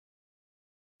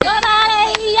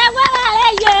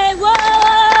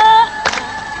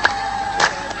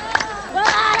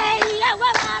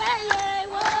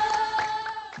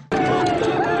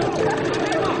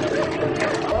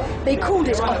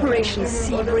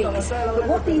breeze, but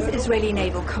what these Israeli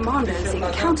naval commanders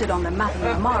encountered on the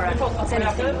Matha Mara was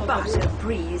anything but a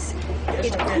breeze.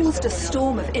 It caused a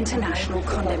storm of international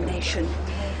condemnation.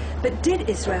 But did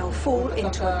Israel fall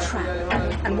into a trap?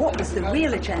 And what was the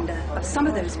real agenda of some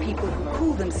of those people who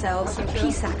call themselves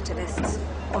peace activists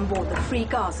on board the Free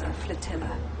Gaza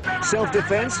flotilla?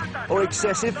 Self-defense or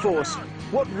excessive force?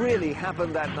 What really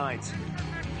happened that night?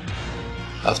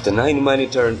 After 9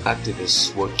 humanitarian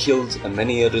activists were killed and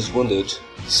many others wounded,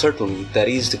 certainly that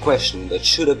is the question that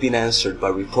should have been answered by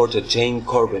reporter Jane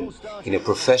Corbin in a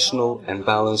professional and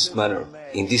balanced manner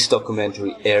in this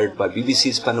documentary aired by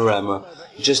BBC's Panorama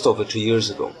just over 2 years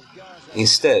ago.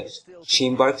 Instead, she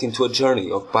embarked into a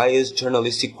journey of biased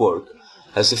journalistic work,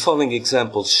 as the following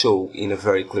examples show in a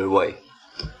very clear way.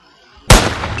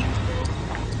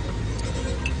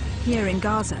 Here in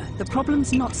Gaza, the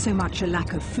problem's not so much a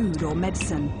lack of food or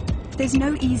medicine. There's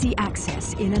no easy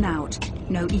access in and out,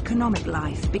 no economic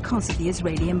life because of the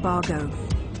Israeli embargo.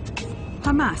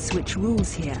 Hamas, which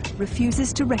rules here,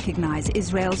 refuses to recognize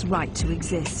Israel's right to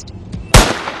exist.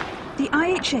 The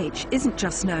IHH isn't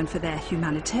just known for their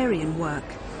humanitarian work.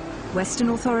 Western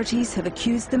authorities have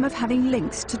accused them of having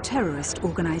links to terrorist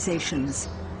organizations.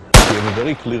 We have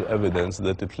very clear evidence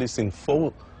that at least in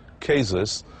 4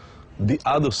 cases, the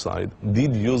other side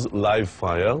did use live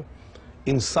fire.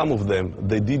 In some of them,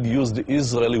 they did use the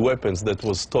Israeli weapons that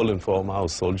was stolen from our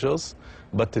soldiers,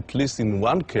 but at least in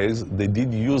one case, they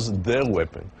did use their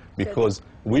weapon, because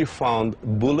we found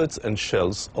bullets and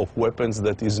shells of weapons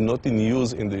that is not in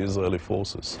use in the Israeli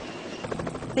forces.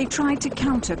 They tried to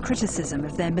counter criticism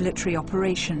of their military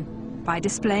operation by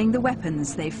displaying the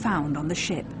weapons they found on the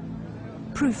ship.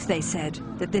 Proof, they said,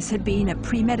 that this had been a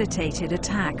premeditated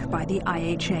attack by the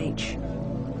IHH.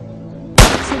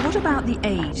 So what about the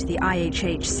aid the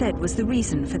IHH said was the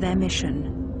reason for their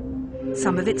mission?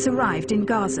 Some of it's arrived in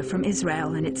Gaza from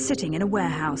Israel and it's sitting in a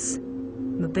warehouse.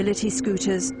 Mobility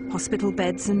scooters, hospital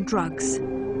beds and drugs.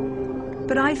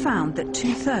 But I found that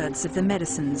 2/3 of the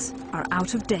medicines are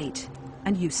out of date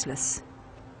and useless.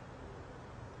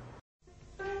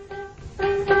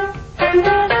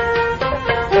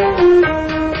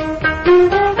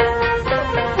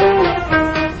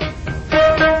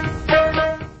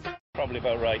 Probably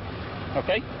about right.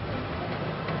 Okay.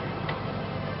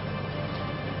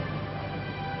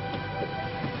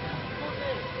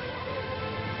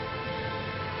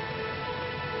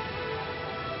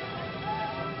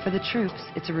 For the troops,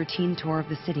 it's a routine tour of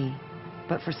the city,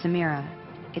 but for Samira,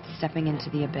 it's stepping into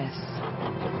the abyss.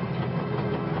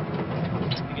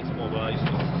 You get some more guys,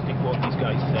 just stick what these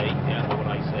guys say, yeah, or what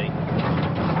I say.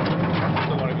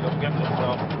 Don't worry, we don't get to the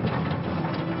top.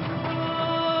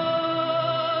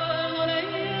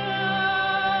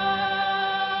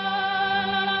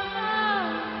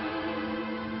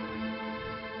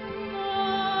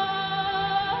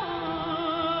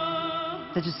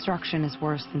 The destruction is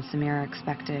worse than Samira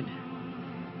expected.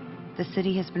 The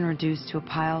city has been reduced to a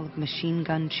pile of machine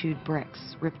gun-chewed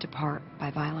bricks ripped apart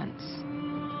by violence.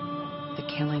 The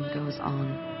killing goes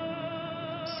on.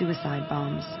 Suicide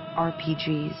bombs,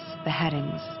 RPGs,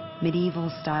 beheadings,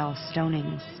 medieval-style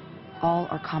stonings, all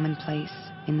are commonplace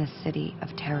in this city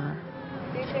of terror.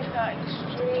 These things are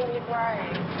extremely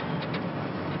bright.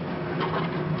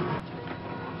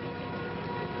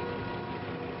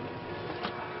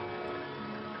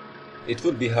 It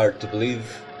would be hard to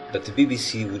believe that the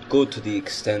BBC would go to the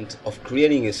extent of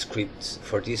creating a script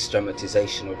for this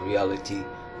dramatization of reality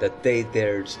that they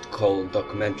dared to call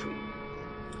documentary.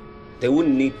 They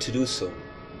wouldn't need to do so.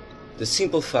 The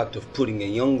simple fact of putting a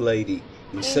young lady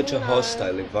in such a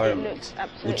hostile environment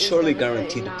would surely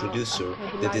guarantee the producer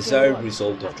the desired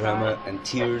result of drama and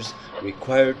tears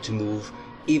required to move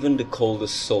even the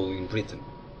coldest soul in Britain.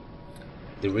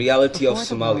 The reality of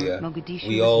Somalia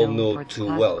we all know too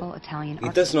well.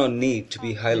 It does not need to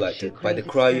be highlighted by the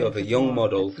cry of a young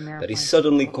model that is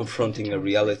suddenly confronting a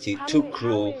reality too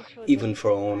cruel even for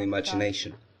our own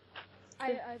imagination.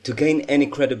 To gain any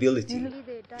credibility,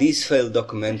 this failed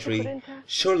documentary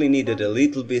surely needed a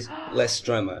little bit less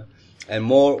drama, and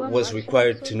more was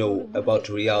required to know about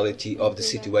the reality of the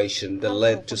situation that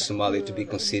led to Somalia to be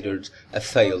considered a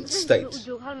failed state.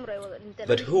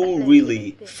 But who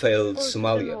really failed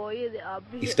Somalia?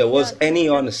 If there was any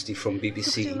honesty from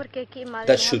BBC,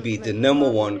 that should be the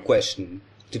 #1 question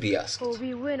to be asked. I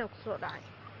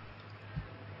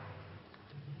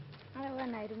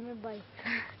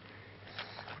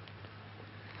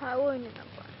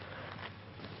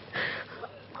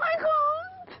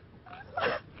can't!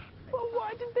 Well,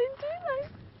 why did they do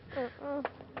that?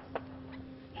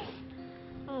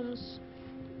 Arms.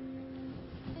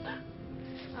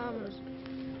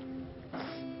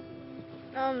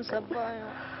 I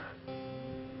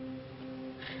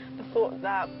thought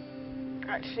that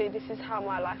actually this is how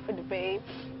my life would be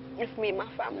if me and my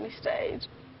family stayed,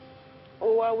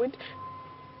 or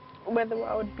whether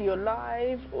I would be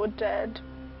alive or dead.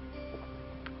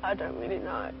 I don't really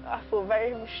know. I feel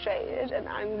very frustrated and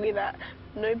angry that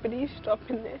nobody's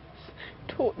stopping this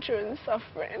torture and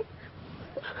suffering.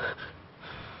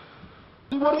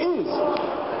 What it is.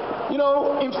 You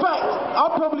know, in fact,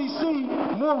 I'll probably see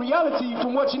more reality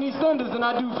from watching EastEnders than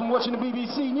I do from watching the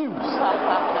BBC News.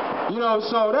 You know,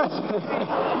 so that's...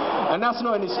 and that's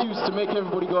not an excuse to make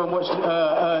everybody go and watch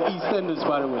EastEnders,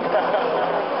 by the way.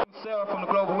 Sarah from the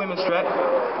Global Women's Track.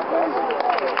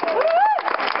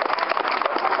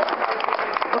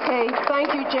 Okay,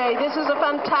 thank you, Jay. This is a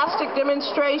fantastic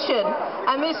demonstration.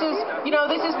 And this is, you know,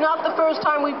 this is not the first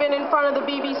time we've been in front of the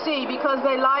BBC, because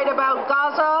they lied about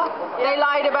Gaza, they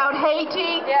lied about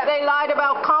Haiti, they lied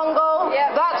about Congo.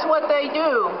 That's what they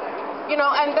do. You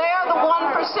know, and they are the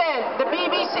 1%. The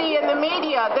BBC and the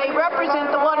media, they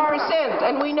represent the 1%,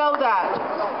 and we know that.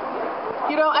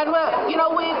 You know, and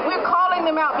we're calling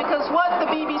them out because what the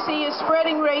BBC is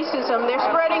spreading racism, they're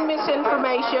spreading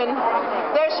misinformation,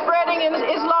 they're spreading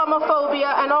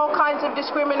Islamophobia and all kinds of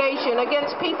discrimination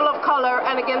against people of color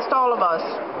and against all of us.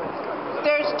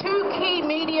 There's two key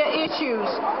media issues,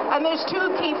 and there's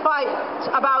two key fights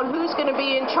about who's going to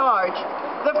be in charge.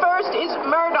 The first is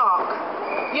Murdoch.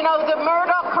 You know, the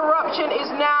Murdoch corruption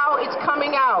is now, it's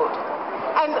coming out.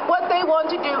 And what they want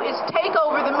to do is take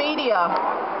over the media.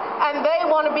 And they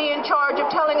want to be in charge of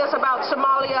telling us about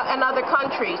Somalia and other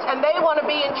countries. And they want to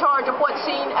be in charge of what's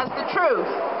seen as the truth.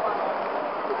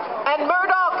 And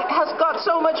Murdoch has got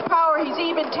so much power, he's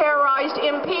even terrorized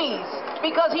MPs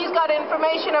because he's got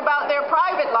information about their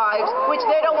private lives, which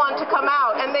they don't want to come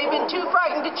out. And they've been too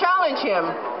frightened to challenge him.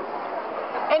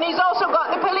 And he's also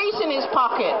got the police in his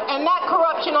pocket. And that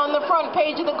corruption on the front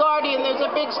page of The Guardian, there's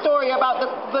a big story about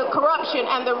the corruption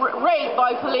and the rape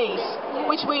by police,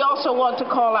 which we also want to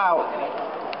call out.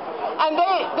 And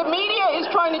the media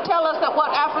is trying to tell us that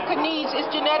what Africa needs is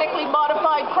genetically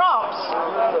modified crops.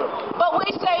 But we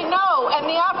say no, and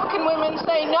the African women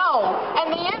say no.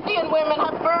 And the Indian women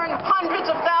have burned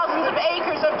hundreds of thousands of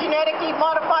acres of genetically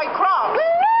modified crops.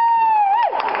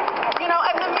 You know,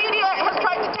 and the media has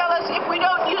tried to tell us if we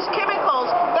don't use chemicals,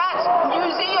 that's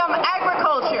museum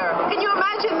agriculture. Can you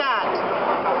imagine that?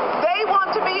 They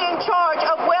want to be in charge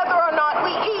of whether or not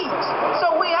we eat.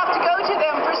 So we have to go to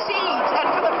them for seeds and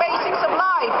for the basics of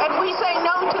life. And we say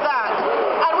no to that.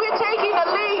 And we're taking a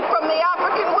lead from the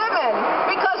African women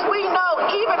because we know,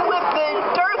 even with the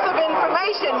dearth of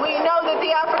information, we know that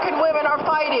the African women are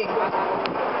fighting.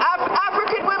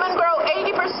 African women grow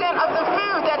 80% of the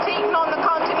food that's eaten on the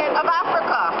continent of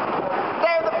Africa.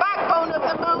 They're the backbone of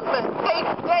the movement. They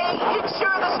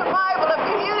ensure the survival of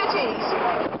communities.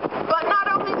 But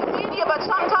not only the media, but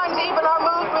sometimes even our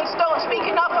movements don't speak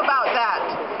enough about that.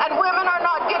 And women are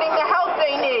not getting the help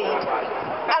they need.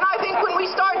 And I think when we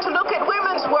start to look at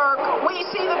women's work, we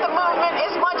see that the movement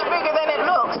is much bigger than it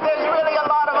looks. There's really a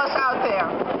lot of us out there.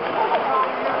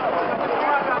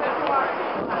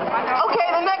 Okay,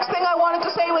 the next thing I wanted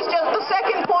to say was just the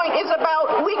second point is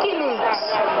about WikiLeaks.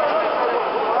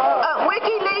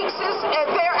 WikiLeaks is,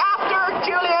 they're after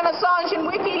Julian Assange and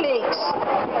WikiLeaks.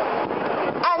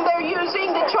 And they're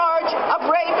using the charge of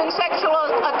rape and sexual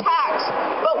attacks.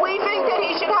 But we think that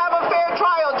he should have a fair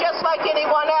trial just like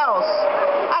anyone else.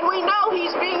 And we know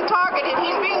he's being targeted.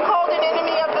 He's being called an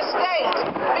enemy of the state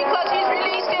because he's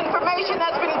released information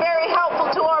that's been very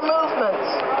helpful to our movements.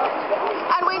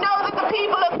 And we know that the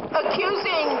people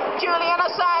accusing Julian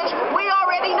Assange, we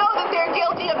already know that they're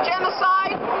guilty of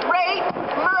genocide, rape,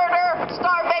 murder,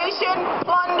 starvation,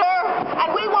 plunder,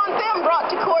 and we want them brought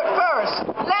to court first.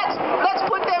 Let's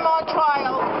put them on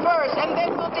trial first, and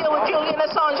then we'll deal with Julian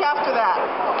Assange after that.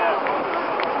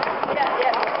 Okay,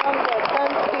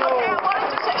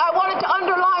 I wanted to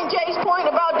underline Jay's point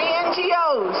about the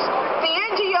NGOs. The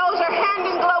NGOs are hand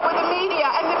in glove with the media,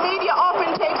 and the media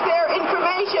often takes their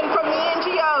information from the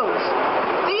NGOs.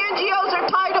 The NGOs are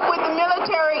tied up with the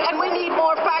military, and we need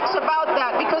more facts about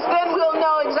that, because then we'll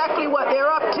know exactly what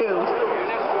they're up to.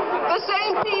 The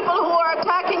same people who are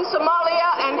attacking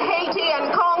Somalia and Haiti and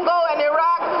Congo and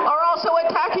Iraq are also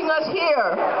attacking us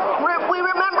here. We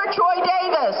remember Troy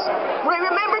Davis. We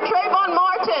remember Trayvon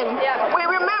Martin. We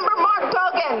remember Mark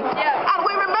Duggan. And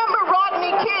we remember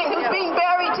Rodney King, who's being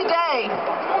buried today.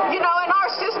 You know, and our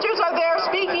sisters are there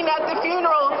speaking at the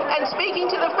funeral and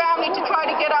speaking to the family to try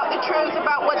to get out the truth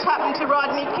about what's happened to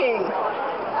Rodney King.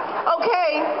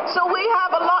 Okay, so we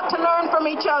have a lot to learn from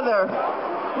each other.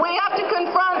 We have to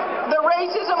confront the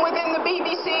racism within the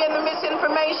BBC and the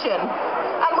misinformation.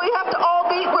 And we have to all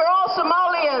be, we're all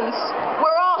Somalians,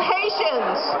 we're all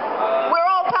Haitians, we're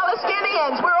all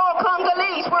Palestinians, we're all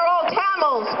Congolese, we're all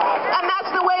Tamils, and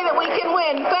that's the way that we can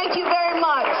win. Thank you very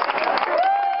much.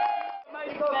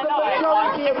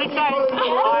 Simply say,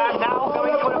 I am now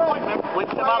going to an appointment with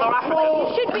some other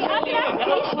Africans. You should be having an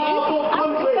issue.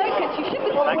 Focus. You should be.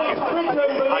 Thank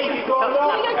you.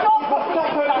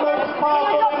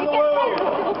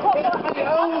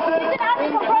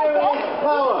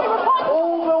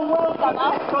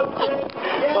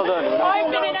 Well done. I've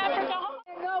been in Africa.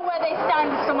 I know where they stand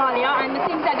with Somalia and the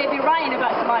things that they've been writing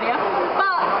about Somalia.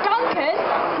 But Duncan,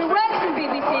 who works in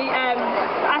BBC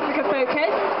Africa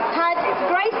Focus, had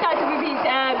graced out of his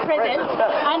prison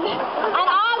and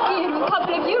argued with a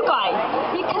couple of you guys.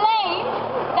 He claimed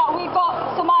that we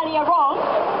got Somalia wrong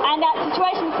and that the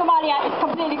situation in Somalia is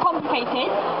completely complicated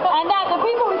and that the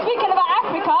people who are speaking about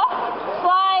Africa,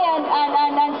 Sly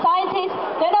and scientists,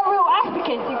 they're not real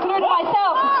Africans, including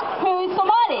myself, who is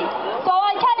Somali. So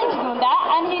I challenged him on that,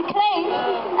 and he claims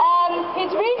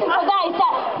his reason for that is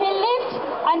that he lived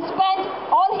and spent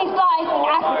all his life in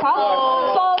Africa.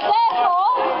 So therefore,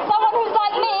 someone who's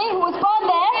like me, who was born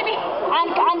there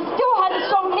and still has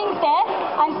strong links there,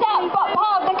 and set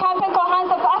part of the campaign called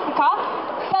Hands Up for Africa,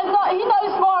 he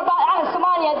knows more about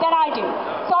Somalia than I do.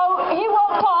 So he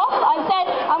walked off and said,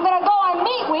 I'm going to go and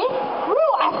meet with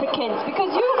real Africans, because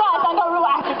you guys are not real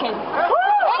Africans.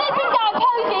 Anything that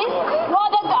opposes what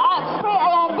the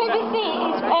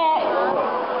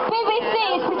BBC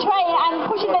is portraying and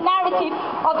pushing the narrative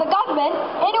of the government,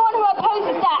 anyone who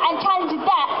opposes that and challenges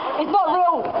that is not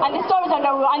real, and the stories are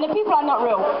not real, and the people are not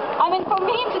real. I mean, for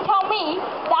him to tell me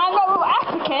that I'm not real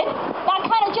African, that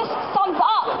kind of just sums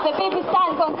up the BBC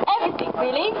stands on everything,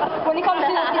 really, when it comes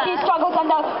to these struggles and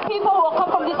the people who come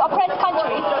from these oppressed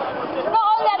countries. Not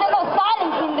only are they not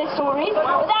silencing their stories,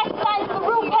 but they actually silence the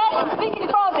real person speaking in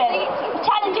front of them,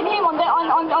 challenging him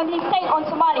on his state on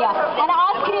Somalia, and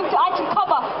asking him to actually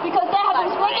cover, because they're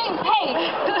getting paid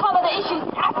to cover the issues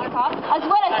in Africa, as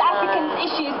well as the African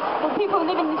issues for people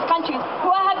who live in these countries who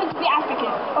happen to be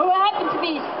Africans, or who happen to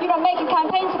be, making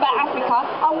campaigns about Africa,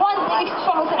 and want the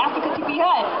struggles in Africa to be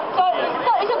heard. So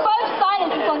it's both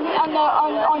silences on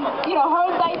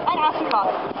home base and Africa.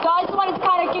 So I just wanted to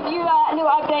kind of give you a little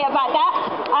update about that,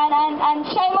 and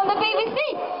shame on the BBC.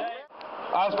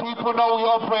 As people know, we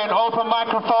operate an open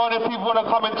microphone. If people want to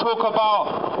come and talk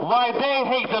about why they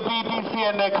hate the BBC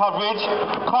and their coverage,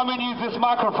 come and use this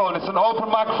microphone. It's an open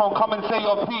microphone. Come and say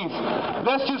your piece.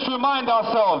 Let's just remind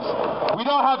ourselves, we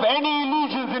don't have any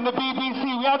illusions in the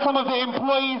BBC. We had some of the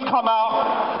employees come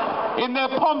out in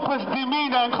their pompous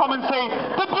demeanor and come and say,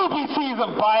 the BBC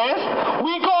isn't biased.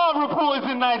 We got our reporters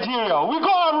in Nigeria. We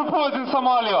got our reporters in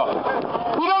Somalia.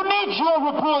 We don't need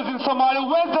your reporters in Somalia.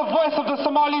 Where's the voice of the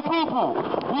Somali people?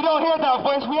 We don't hear that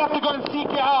voice. We have to go and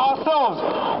seek it out ourselves.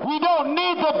 We don't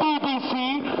need the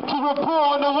BBC to report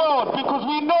on the world, because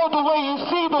we know the way you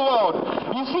see the world.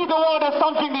 You see the world as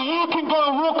something that you can go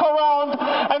and walk around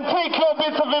and take your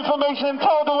bits of information and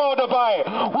tell the world about it.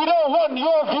 We don't want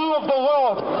your view of the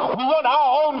world. We want our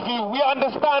own view. We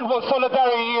understand what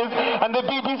solidarity is, and the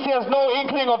BBC has no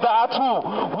inkling of that at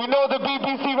all. We know the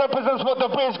BBC represents what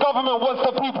the British government wants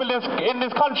the people in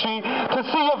this country to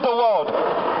see of the world.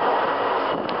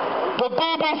 The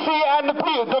BBC and the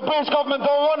British government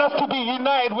don't want us to be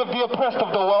united with the oppressed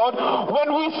of the world. When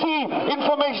we see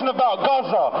information about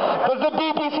Gaza, does the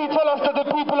BBC tell us that the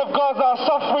people of Gaza are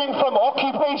suffering from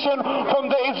occupation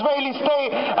from the Israeli state,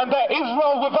 and that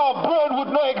Israel without Britain would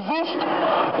not exist?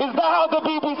 Is that how the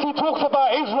BBC talks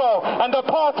about Israel and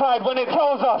apartheid when it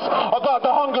tells us about the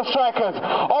hunger strikers?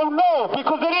 Oh no,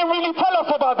 because they didn't really tell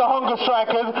us about the hunger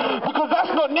strikers, because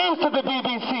that's not news to the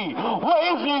BBC. What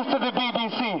is news to the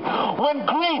BBC? When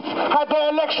Greece had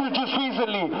their election just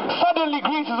recently, suddenly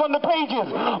Greece is on the pages.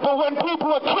 But when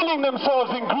people were killing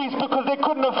themselves in Greece because they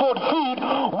couldn't afford food,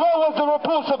 where was the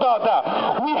reports about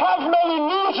that? We have no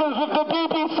illusions with the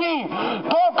BBC.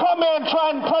 Don't come here and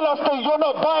try and tell us that you're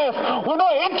not biased. We're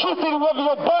not interested in whether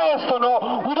you're biased or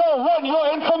not. We don't want your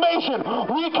information.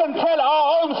 We can tell our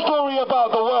own story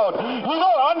about the world. You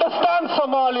don't understand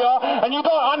Somalia, and you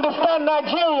don't understand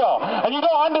Nigeria, and you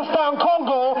don't understand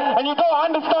Congo, and you don't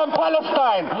understand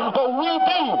Palestine, but we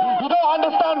do. You don't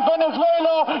understand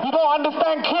Venezuela, you don't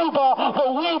understand Cuba,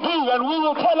 but we do, and we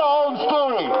will tell our own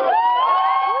story.